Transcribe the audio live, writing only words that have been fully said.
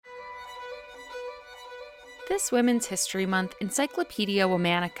This Women's History Month Encyclopedia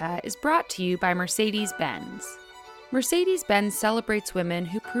Womanica is brought to you by Mercedes-Benz. Mercedes-Benz celebrates women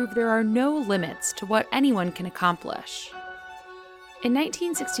who prove there are no limits to what anyone can accomplish. In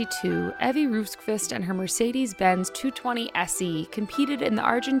 1962, Evie Roosquist and her Mercedes-Benz 220 SE competed in the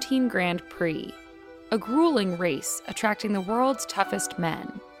Argentine Grand Prix, a grueling race attracting the world's toughest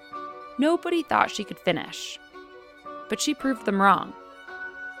men. Nobody thought she could finish, but she proved them wrong.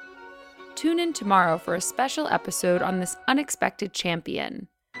 Tune in tomorrow for a special episode on this unexpected champion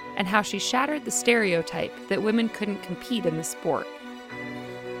and how she shattered the stereotype that women couldn't compete in the sport.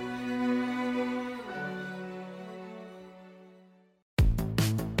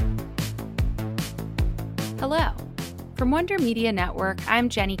 Hello. From Wonder Media Network, I'm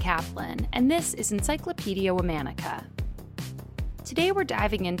Jenny Kaplan, and this is Encyclopedia Womanica. Today we're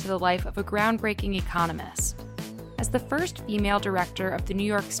diving into the life of a groundbreaking economist. As the first female director of the New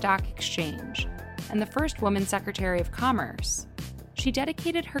York Stock Exchange and the first woman Secretary of Commerce, she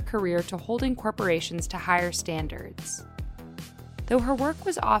dedicated her career to holding corporations to higher standards. Though her work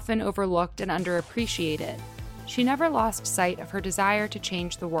was often overlooked and underappreciated, she never lost sight of her desire to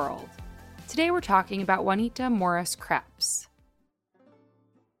change the world. Today we're talking about Juanita Morris Kreps.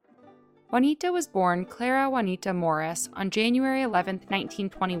 Juanita was born Clara Juanita Morris on January 11,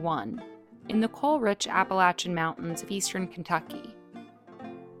 1921, in the coal-rich Appalachian Mountains of eastern Kentucky.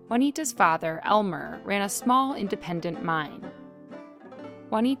 Juanita's father, Elmer, ran a small independent mine.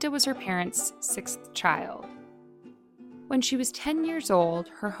 Juanita was her parents' sixth child. When she was 10 years old,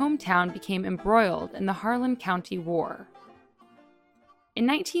 her hometown became embroiled in the Harlan County War. In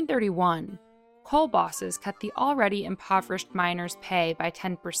 1931, coal bosses cut the already impoverished miners' pay by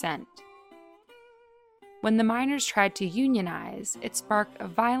 10%. When the miners tried to unionize, it sparked a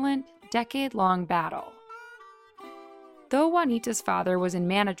violent, decade-long battle. Though Juanita's father was in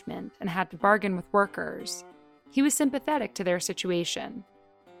management and had to bargain with workers, he was sympathetic to their situation.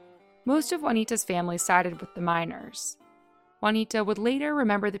 Most of Juanita's family sided with the miners. Juanita would later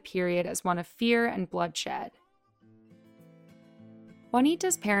remember the period as one of fear and bloodshed.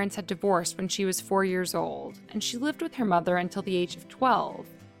 Juanita's parents had divorced when she was 4 years old, and she lived with her mother until the age of 12,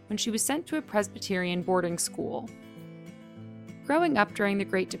 when she was sent to a Presbyterian boarding school. Growing up during the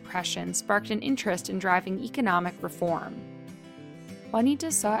Great Depression sparked an interest in driving economic reform. Juanita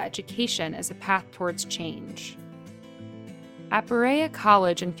saw education as a path towards change. At Berea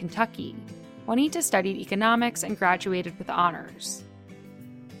College in Kentucky, Juanita studied economics and graduated with honors.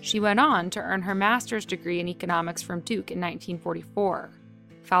 She went on to earn her master's degree in economics from Duke in 1944,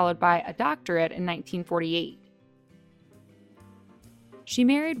 followed by a doctorate in 1948. She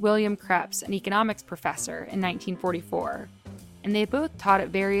married William Kreps, an economics professor, in 1944, and they both taught at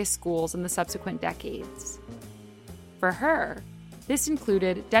various schools in the subsequent decades. For her, this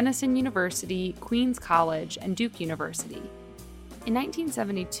included Denison University, Queens College, and Duke University. In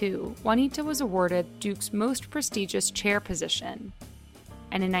 1972, Juanita was awarded Duke's most prestigious chair position,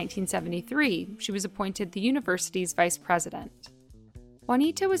 and in 1973, she was appointed the university's vice president.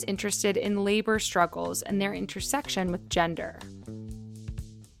 Juanita was interested in labor struggles and their intersection with gender.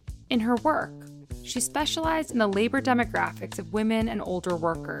 In her work, she specialized in the labor demographics of women and older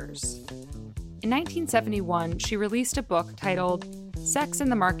workers. In 1971, she released a book titled Sex in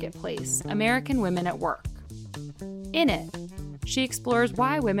the Marketplace: American Women at Work. In it, she explores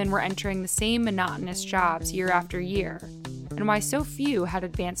why women were entering the same monotonous jobs year after year, and why so few had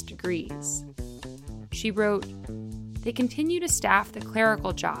advanced degrees. She wrote, "They continue to staff the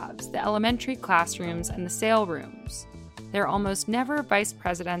clerical jobs, the elementary classrooms, and the sale rooms. They're almost never vice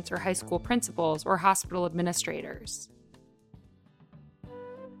presidents or high school principals or hospital administrators."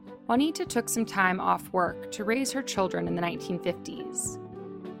 Juanita took some time off work to raise her children in the 1950s.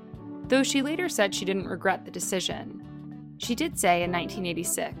 Though she later said she didn't regret the decision, she did say in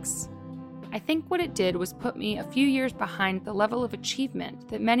 1986, "I think what it did was put me a few years behind the level of achievement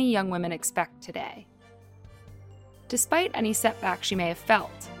that many young women expect today." Despite any setback she may have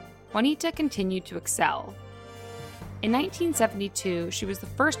felt, Juanita continued to excel. In 1972, she was the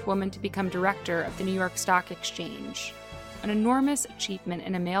first woman to become director of the New York Stock Exchange, an enormous achievement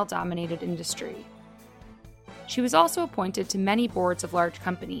in a male-dominated industry. She was also appointed to many boards of large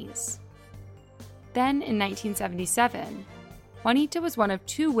companies. Then, in 1977, Juanita was one of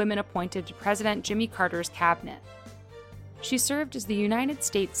 2 women appointed to President Jimmy Carter's cabinet. She served as the United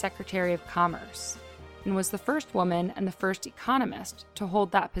States Secretary of Commerce and was the first woman and the first economist to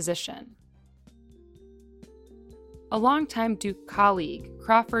hold that position. A longtime Duke colleague,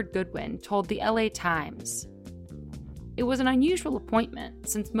 Crawford Goodwin, told the LA Times, "It was an unusual appointment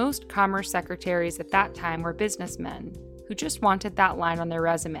since most commerce secretaries at that time were businessmen who just wanted that line on their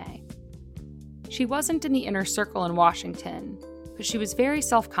resume. She wasn't in the inner circle in Washington, but she was very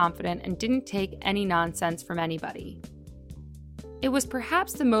self-confident and didn't take any nonsense from anybody. It was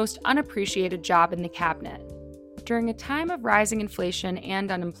perhaps the most unappreciated job in the cabinet. During a time of rising inflation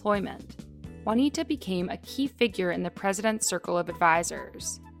and unemployment, Juanita became a key figure in the president's circle of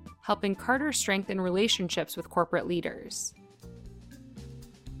advisors, helping Carter strengthen relationships with corporate leaders.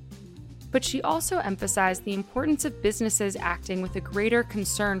 But she also emphasized the importance of businesses acting with a greater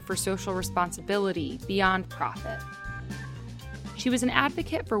concern for social responsibility beyond profit. She was an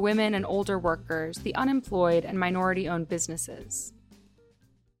advocate for women and older workers, the unemployed, and minority-owned businesses.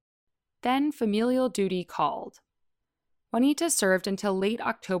 Then familial duty called. Juanita served until late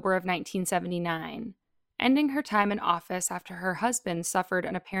October of 1979, ending her time in office after her husband suffered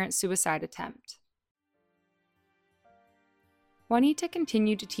an apparent suicide attempt. Juanita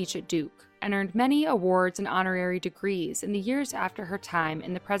continued to teach at Duke and earned many awards and honorary degrees in the years after her time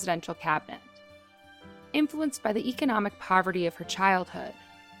in the presidential cabinet. Influenced by the economic poverty of her childhood,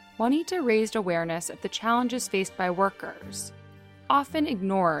 Juanita raised awareness of the challenges faced by workers, often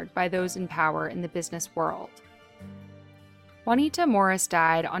ignored by those in power in the business world. Juanita Morris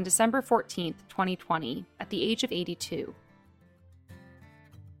died on December 14, 2020, at the age of 82.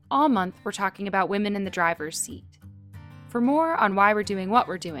 All month, we're talking about women in the driver's seat. For more on why we're doing what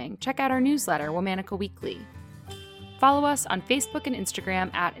we're doing, check out our newsletter, Womanica Weekly. Follow us on Facebook and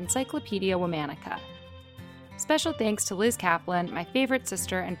Instagram at Encyclopedia Womanica. Special thanks to Liz Kaplan, my favorite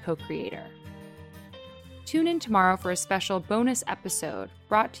sister and co-creator. Tune in tomorrow for a special bonus episode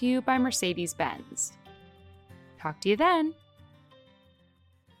brought to you by Mercedes-Benz. Talk to you then!